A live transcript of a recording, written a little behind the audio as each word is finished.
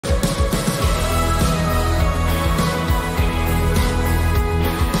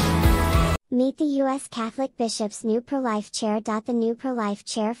Meet the U.S. Catholic Bishop's new pro-life chair. The new pro-life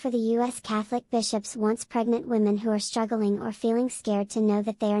chair for the U.S. Catholic bishops wants pregnant women who are struggling or feeling scared to know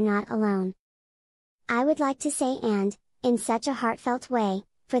that they are not alone. I would like to say and, in such a heartfelt way,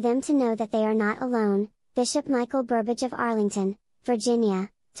 for them to know that they are not alone, Bishop Michael Burbidge of Arlington,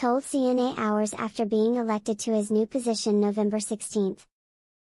 Virginia, told CNA hours after being elected to his new position November 16.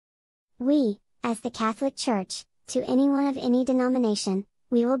 We, as the Catholic Church, to anyone of any denomination,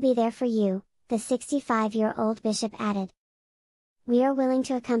 we will be there for you, the 65-year-old bishop added. We are willing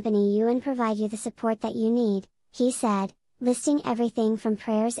to accompany you and provide you the support that you need, he said, listing everything from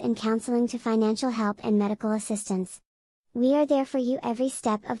prayers and counseling to financial help and medical assistance. We are there for you every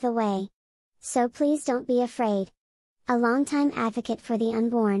step of the way. So please don't be afraid. A longtime advocate for the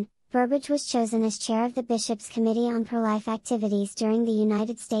unborn, Burbidge was chosen as chair of the Bishops' Committee on Pro-Life Activities during the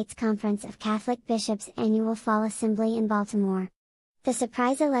United States Conference of Catholic Bishops' annual Fall Assembly in Baltimore. The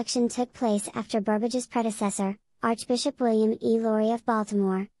surprise election took place after Burbidge's predecessor, Archbishop William E. Laurie of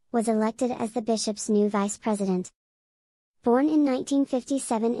Baltimore, was elected as the bishop's new vice president. Born in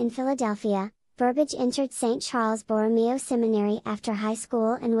 1957 in Philadelphia, Burbidge entered St. Charles Borromeo Seminary after high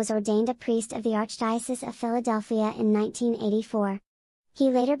school and was ordained a priest of the Archdiocese of Philadelphia in 1984. He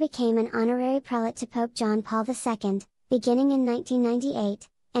later became an honorary prelate to Pope John Paul II, beginning in 1998,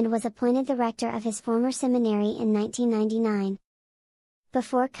 and was appointed the rector of his former seminary in 1999.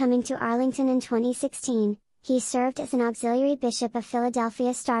 Before coming to Arlington in 2016, he served as an auxiliary bishop of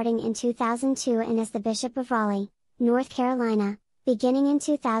Philadelphia starting in 2002 and as the Bishop of Raleigh, North Carolina, beginning in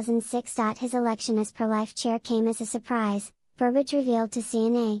 2006. His election as pro-life chair came as a surprise, Burbidge revealed to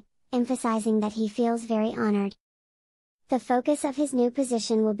CNA, emphasizing that he feels very honored. The focus of his new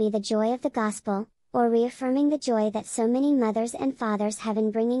position will be the joy of the gospel, or reaffirming the joy that so many mothers and fathers have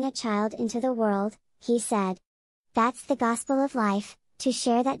in bringing a child into the world, he said. That's the gospel of life, to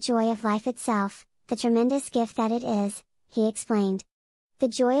share that joy of life itself, the tremendous gift that it is, he explained. The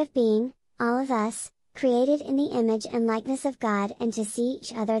joy of being, all of us, created in the image and likeness of God and to see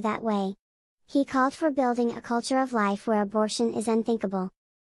each other that way. He called for building a culture of life where abortion is unthinkable.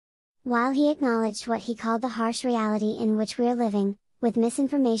 While he acknowledged what he called the harsh reality in which we are living, with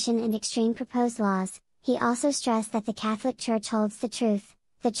misinformation and extreme proposed laws, he also stressed that the Catholic Church holds the truth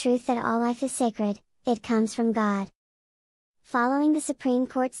that all life is sacred, it comes from God. Following the Supreme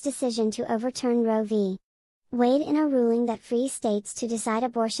Court's decision to overturn Roe v. Wade in a ruling that frees states to decide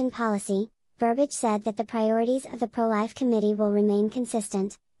abortion policy, Burbidge said that the priorities of the Pro-Life Committee will remain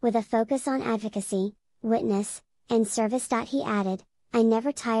consistent, with a focus on advocacy, witness, and service. He added, I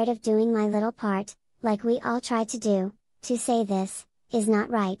never tired of doing my little part, like we all try to do, to say this is not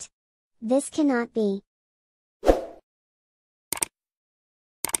right. This cannot be.